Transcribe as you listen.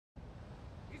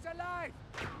alive!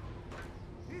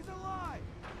 He's alive!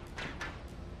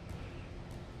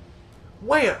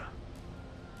 Where?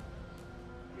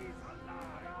 He's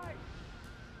alive!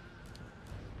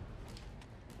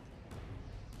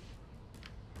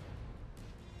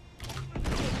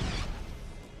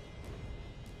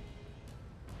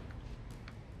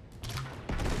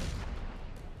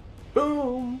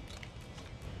 Boom!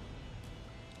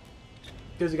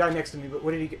 There's a guy next to me, but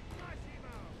what did he get?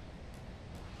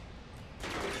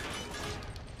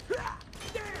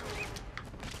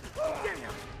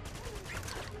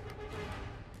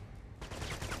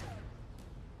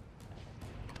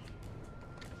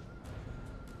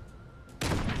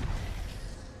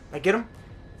 I get him?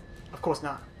 Of course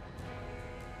not.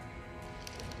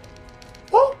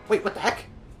 Oh! Wait, what the heck?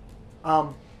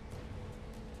 Let's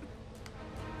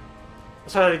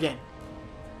try that again.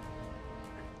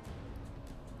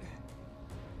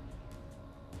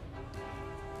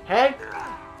 Hey!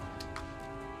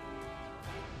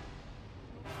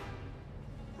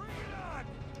 Bring it on!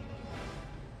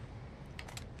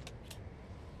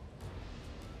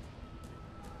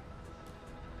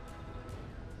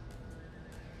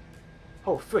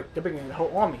 Oh, frick, they're bringing the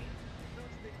whole army. Search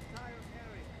the entire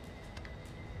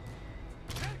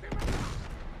area.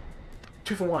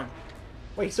 2 for 1.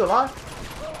 Wait, he's still alive?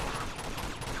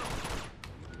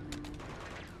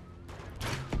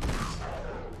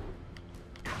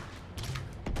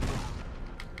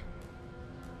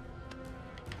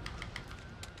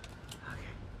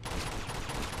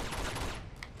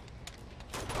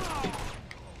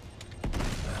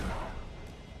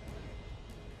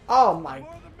 Oh my.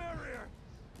 More the merrier.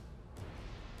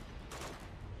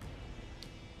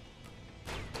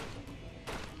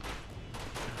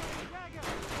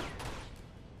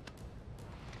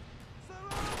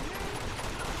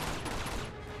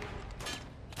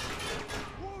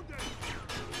 Wounded.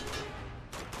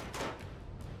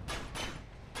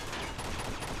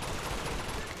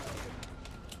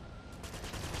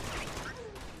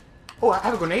 Oh, I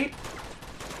have a grenade?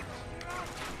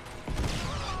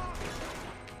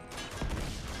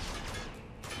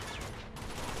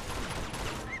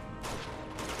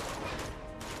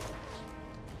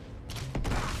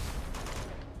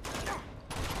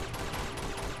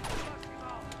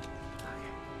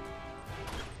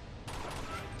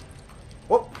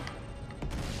 Whoop.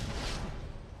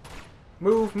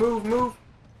 Move, move, move.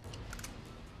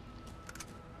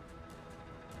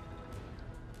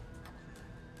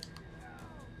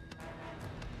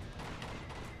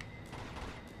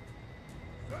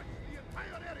 Search the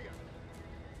entire area.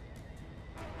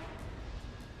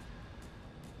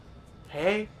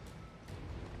 Hey.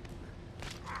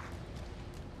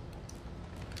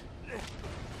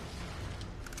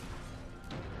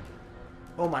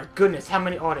 Oh my goodness, how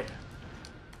many are there?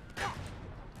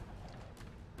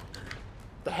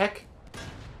 The heck?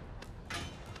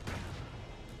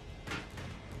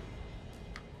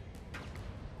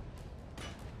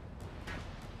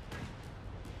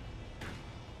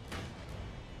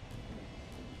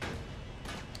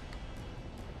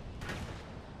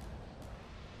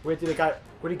 Where'd he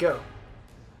go?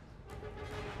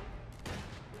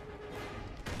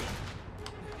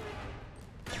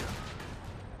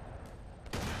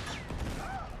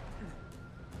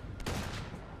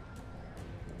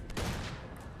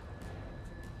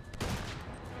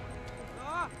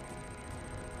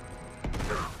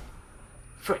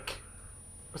 Frick.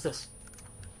 What's this?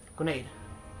 Grenade.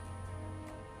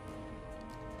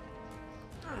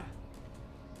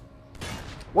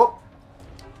 Whoa.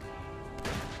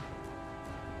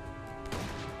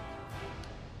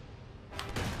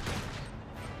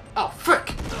 Oh,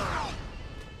 frick!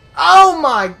 Oh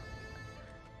my!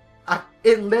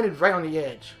 It landed right on the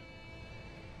edge.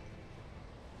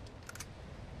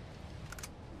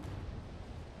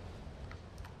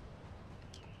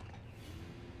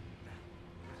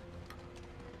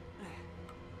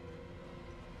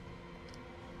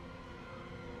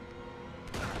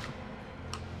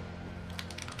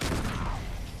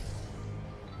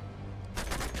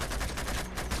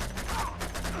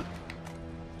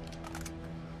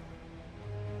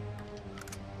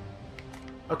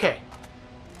 Okay.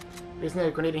 Isn't there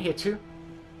a grenade in here too?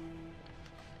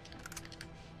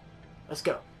 Let's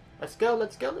go. Let's go,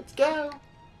 let's go, let's go!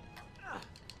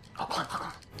 Oh, come on, come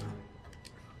on.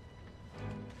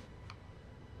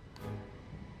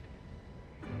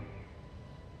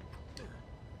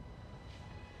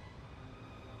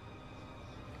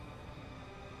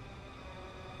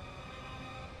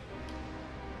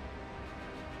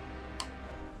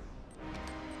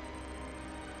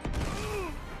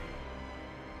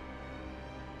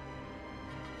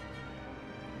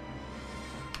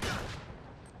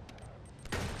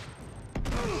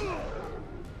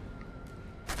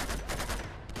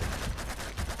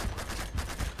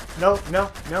 No, no,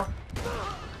 no.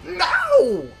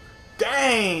 No!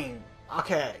 Dang!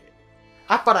 Okay.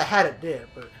 I thought I had it there,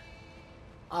 but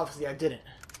obviously I didn't.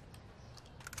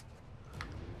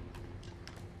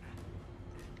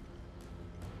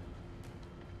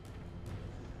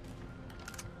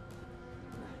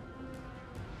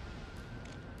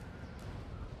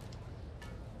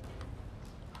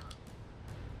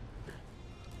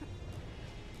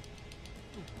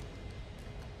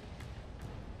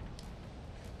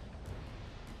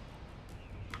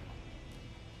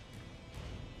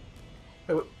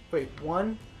 Wait,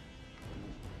 one?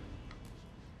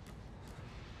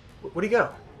 Where'd he go?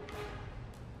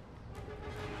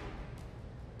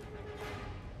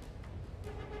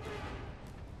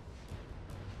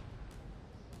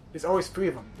 There's always three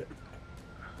of them.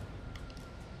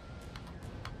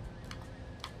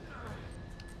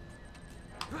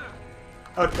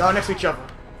 Oh, next to each other.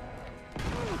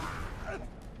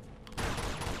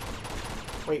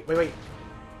 Wait.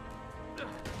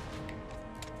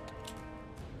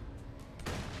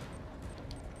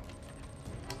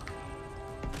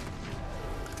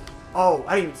 Oh,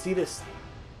 I didn't even see this.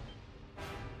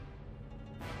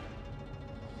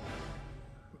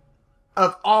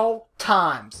 Of all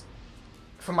times,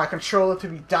 for my controller to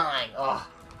be dying. Ugh.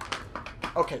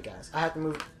 Okay, guys, I have to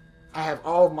move. I have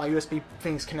all of my USB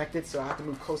things connected, so I have to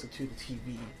move closer to the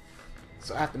TV.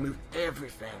 So I have to move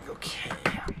everything. Okay.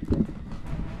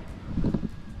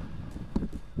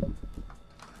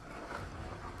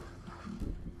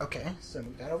 Okay, so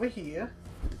move that over here.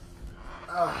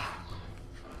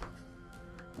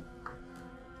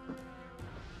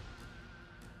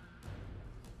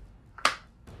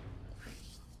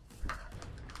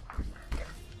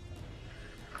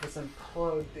 Let's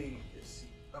unplug this.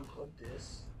 Unplug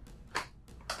this.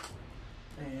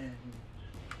 And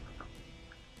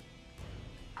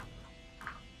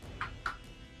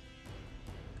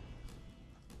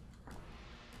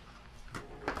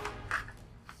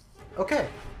okay.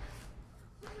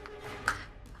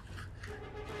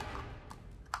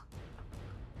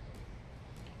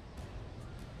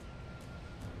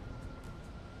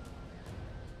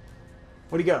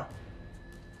 Where'd he go?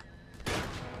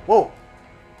 Whoa!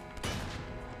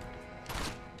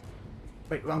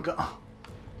 Wait, wrong gun. Oh.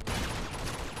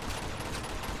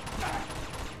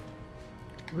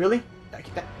 Really?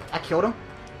 I killed him?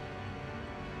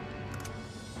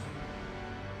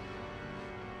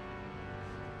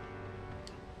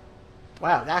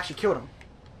 Wow, that actually killed him.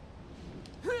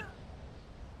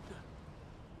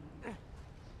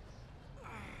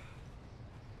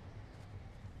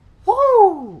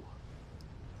 Woo!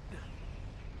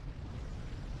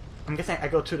 I'm guessing I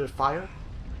go to the fire.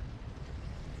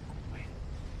 Wait.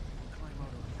 Climb out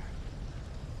over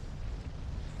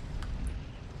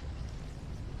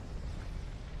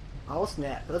there. Oh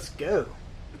snap, let's go.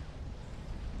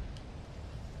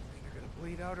 You're gonna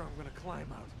bleed out or I'm gonna climb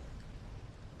out.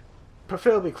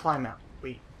 Preferably climb out.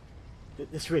 Wait.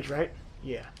 This ridge, right?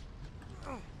 Yeah.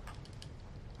 Ah,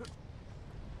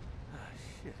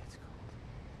 shit, it's cold.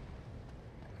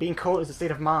 Being cold is a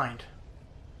state of mind.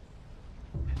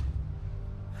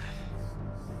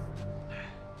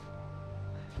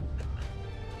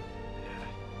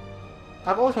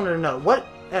 I've always wanted to know,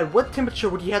 at what temperature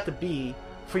would you have to be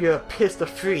for your piss to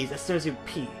freeze as soon as you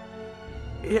pee?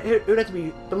 It would have to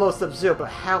be below sub-zero, but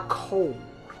how cold?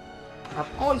 I've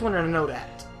always wanted to know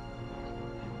that.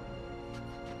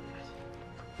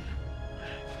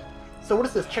 So what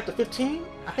is this, chapter 15,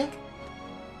 I think?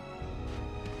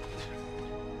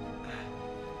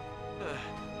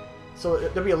 So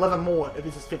there'll be 11 more if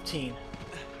this is 15.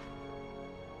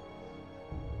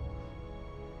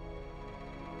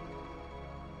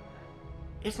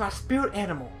 It's my spirit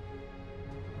animal.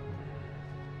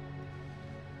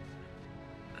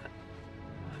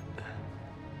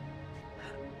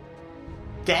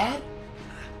 Dad?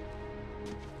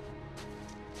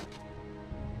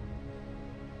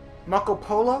 Marco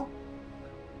Polo?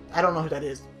 I don't know who that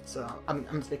is, so I'm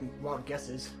just making wild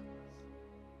guesses.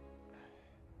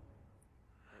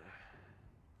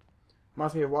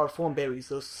 Reminds me of wild thornberries.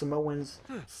 Those Samoans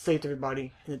saved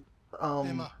everybody. And,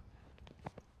 Emma,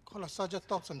 call a Sergeant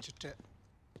Thompson.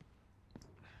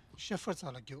 Shepherds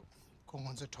are like you. Come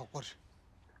on, the topper.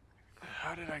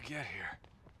 How did I get here?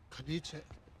 Khaliche,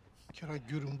 Kira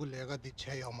Gurumbu Lega di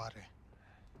Che Omare.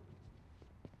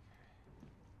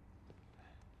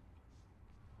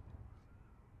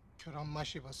 Kira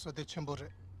Mashi was so the Chembore.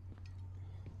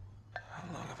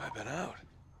 How long have I been out?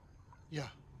 Yeah.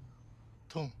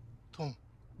 Tom.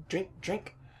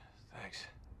 Drink. Thanks.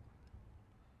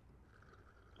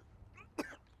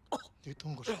 Di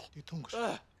tungus.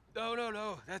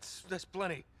 No. That's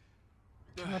plenty.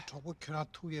 Kena trouble kena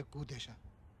tuye gu desha.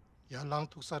 Ya lang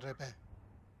tuksa rebe.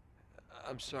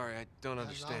 I'm sorry, I don't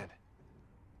understand.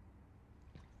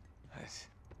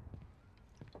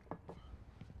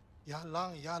 Ya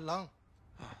lang.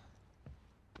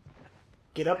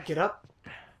 Get up, get up.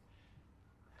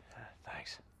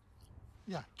 Thanks.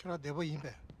 Ya kera debo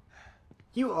imbe.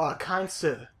 You are a kind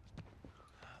sir.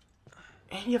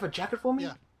 And you have a jacket for me?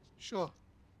 Ya, sure.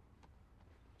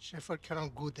 Shepherd kera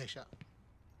gu desha.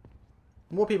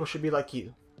 More people should be like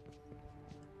you.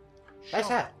 Nice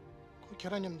hat. Ko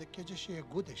kera nyamde keje she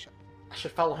gu desha. I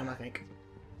should follow him, I think.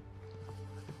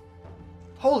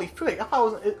 Holy frick, I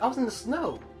thought I was in the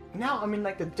snow. Now I'm in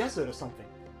like the desert or something.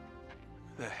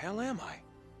 The hell am I?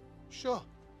 Sure.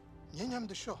 Nye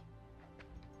nyamde sure.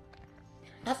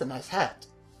 That's a nice hat.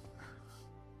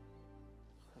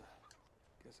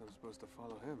 Guess I'm supposed to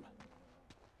follow him.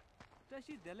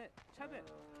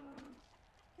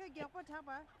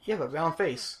 You have a round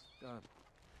face.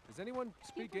 Does anyone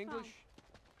speak English?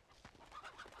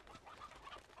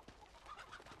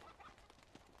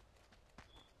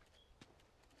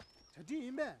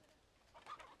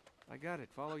 I got it.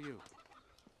 Follow you.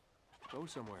 Go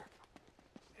somewhere.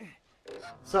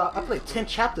 So I played 10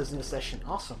 chapters in this session.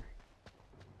 Awesome.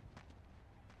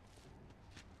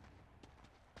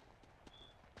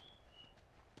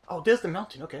 Oh, there's the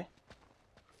mountain. Okay.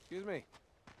 Excuse me.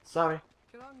 Sorry.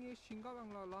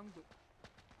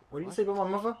 What did you say about my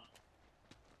mother?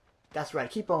 That's right.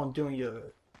 Keep on doing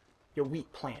your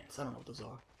wheat plants. I don't know what those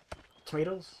are.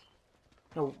 Tomatoes?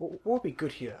 No, what would be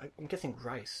good here? I'm guessing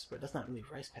rice, but that's not really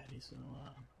rice patties. So,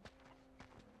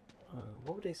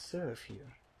 what would they serve here?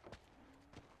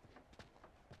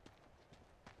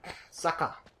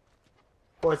 Soccer.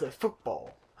 Or is it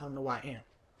football? I don't know why I am.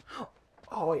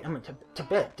 Oh wait, I'm in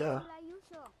Tibet, duh.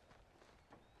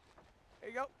 Here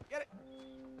you go. Get it.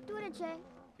 Do it, Jay.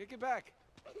 Kick it back.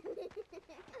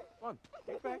 Come on.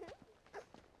 Kick it back.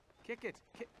 Kick it.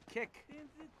 Kick.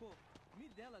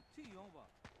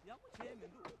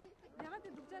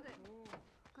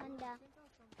 간다.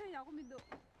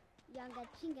 양가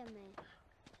튕겨매.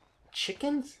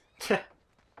 Chickens?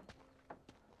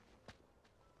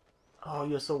 Oh,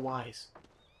 you're so wise.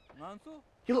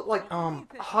 You look like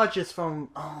Hodges from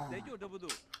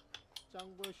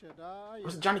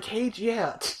was it Johnny Cage?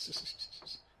 Yeah.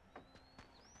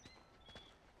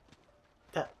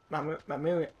 That my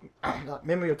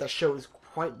memory of that show is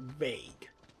quite vague.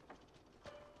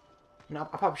 You know,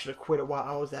 I probably should have quit it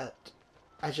while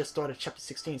I just started chapter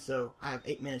 16, so I have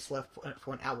 8 minutes left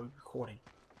for an hour recording.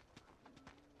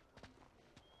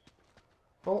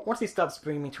 Well, once he stops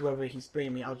bringing me to wherever he's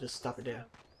bringing me, I'll just stop it there.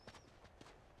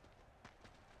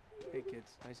 Hey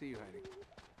kids, I see you hiding.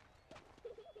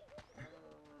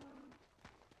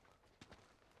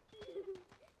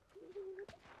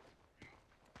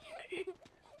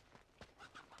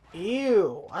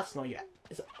 Ew, that's not yet.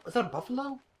 Is that a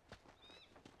buffalo?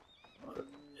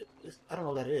 I don't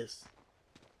know what that is.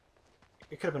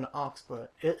 It could have been an ox,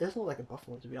 but it doesn't look like a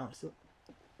buffalo, to be honest.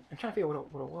 I'm trying to figure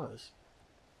out what it was.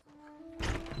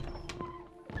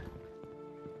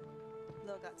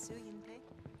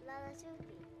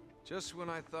 Just when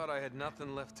I thought I had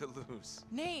nothing left to lose.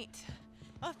 Nate!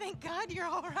 Oh, thank God you're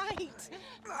all right.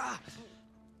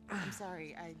 I'm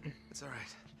sorry, It's all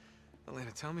right.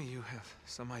 Elena, tell me you have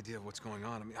some idea of what's going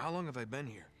on. I mean, how long have I been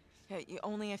here? Yeah,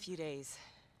 only a few days.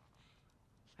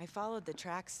 I followed the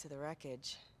tracks to the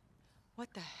wreckage.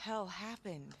 What the hell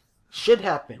happened? Shit You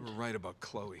happened. were right about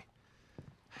Chloe.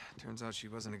 Turns out she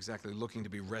wasn't exactly looking to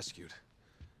be rescued.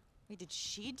 Wait, did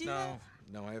she do that?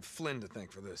 No, I have Flynn to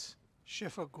thank for this.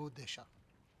 Shepherd gu desha.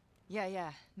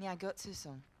 Yeah. Nia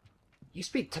Gotsu-sung. You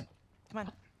speak to... Come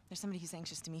on, there's somebody who's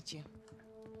anxious to meet you.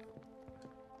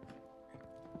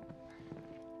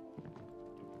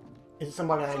 Is it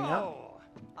somebody I know? So,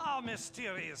 our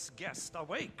mysterious guest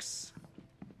awakes.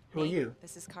 Who are Nate, you?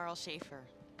 This is Carl Schaefer.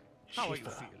 How are you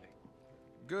Schaefer. feeling?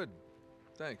 Good.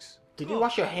 Thanks. Did you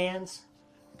wash your hands?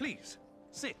 Please,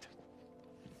 sit.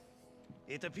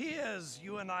 It appears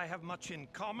you and I have much in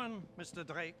common, Mr.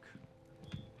 Drake.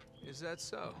 Is that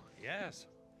so? Yes.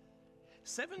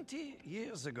 70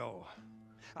 years ago,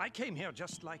 I came here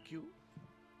just like you,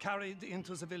 carried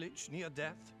into the village near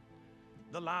death,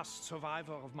 the last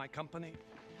survivor of my company.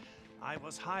 I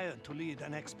was hired to lead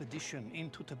an expedition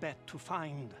into Tibet to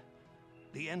find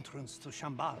the entrance to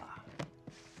Shambhala.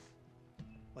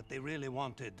 What they really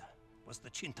wanted was the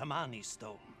Chintamani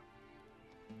stone.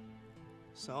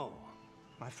 So,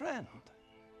 my friend,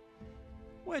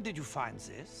 where did you find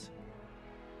this?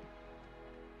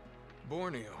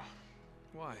 Borneo.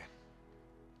 Why?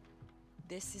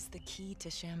 This is the key to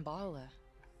Shambhala.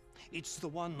 It's the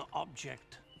one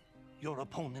object your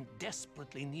opponent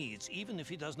desperately needs, even if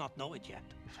he does not know it yet.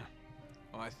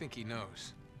 Oh, I think he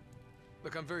knows.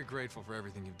 Look, I'm very grateful for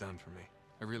everything you've done for me.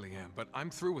 I really am, but I'm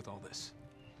through with all this.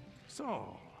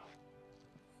 So,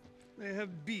 they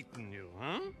have beaten you,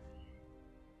 huh?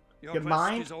 Your Your quest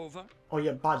mind is over? or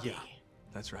your body?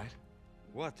 That's right.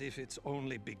 What if it's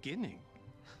only beginning?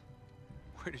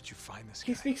 Where did you find this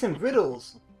He guy? speaks in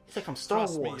riddles. He's like from Star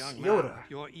Trust me, Wars. young Yoda. man,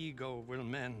 your ego will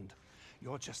mend.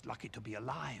 You're just lucky to be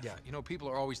alive. Yeah, you know, people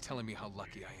are always telling me how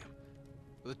lucky I am.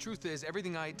 But the truth is,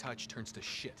 everything I touch turns to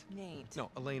shit. Nate. No,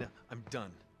 Elena, I'm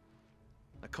done.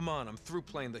 Now, come on, I'm through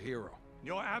playing the hero.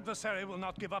 Your adversary will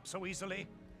not give up so easily.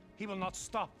 He will not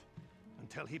stop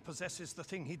until he possesses the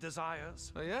thing he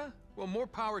desires. Oh, yeah? Well, more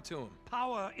power to him.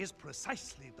 Power is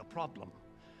precisely the problem.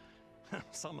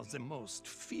 Some of the most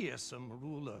fearsome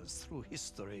rulers through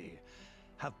history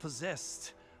have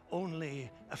possessed only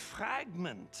a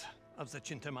fragment of the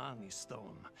Chintamani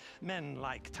stone. Men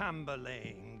like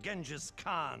Tamburlaine, Genghis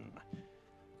Khan.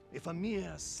 If a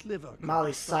mere sliver could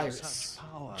Miley bestow Cyrus, such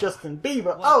power, Justin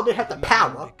Bieber. what Oh, they had the would a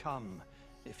man power. become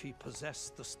if he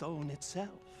possessed the stone itself?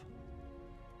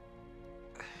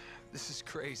 This is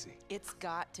crazy. It's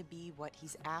got to be what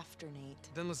he's after, Nate.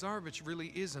 Then Lazarevich really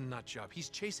is a nut job. He's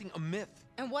chasing a myth.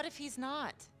 And what if he's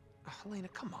not? Elena,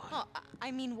 come on. Oh,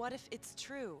 I mean, what if it's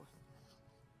true?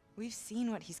 We've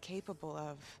seen what he's capable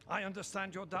of. I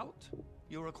understand your doubt.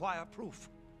 You require proof.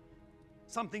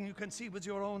 Something you can see with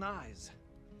your own eyes.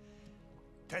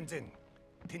 Tenzin,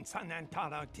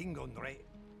 tinsanantara tingonre.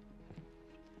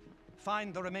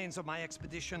 Find the remains of my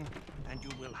expedition, and you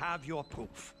will have your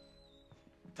proof.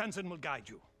 Tenzin will guide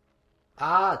you.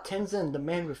 Ah, Tenzin, the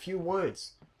man with few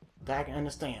words that I can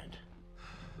understand.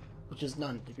 Which is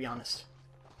none, to be honest.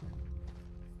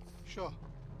 Sure.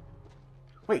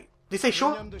 Wait, did they say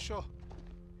sure? 왜냐면 sure.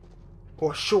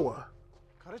 Or sure?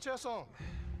 가르쳐서.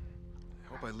 I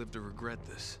hope I live to regret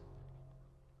this.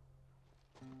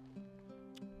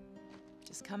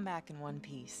 Just come back in one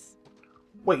piece.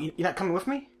 Wait, you're not coming with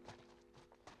me?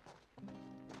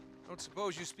 Don't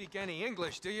suppose you speak any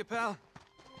English, do you, pal?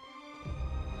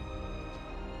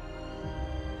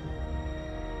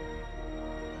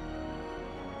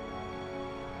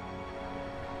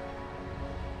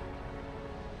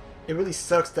 It really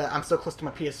sucks that I'm so close to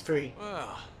my PS3.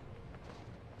 Well,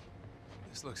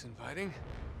 this looks inviting.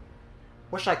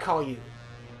 What should I call you?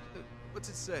 What's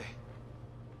it say?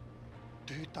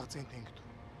 Pt.19 It.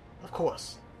 Of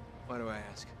course. Why do I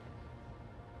ask?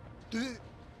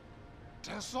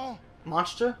 됐어.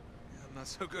 Monster? I'm not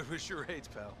so good with charades,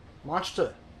 pal.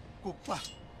 Monster. 꼭 봐.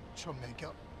 저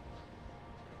매겨.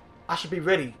 I should be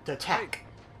ready to attack.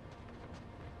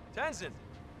 Tenzin!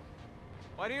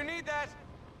 Why do you need that?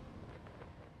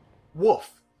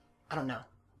 Wolf. I don't know.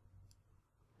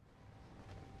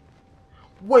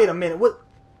 Wait a minute. What?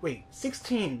 Wait,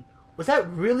 16. Was that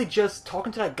really just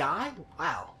talking to that guy?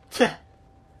 Wow.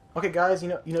 Okay, guys, you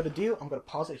know the deal. I'm gonna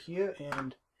pause it here,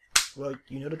 and well,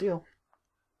 you know the deal.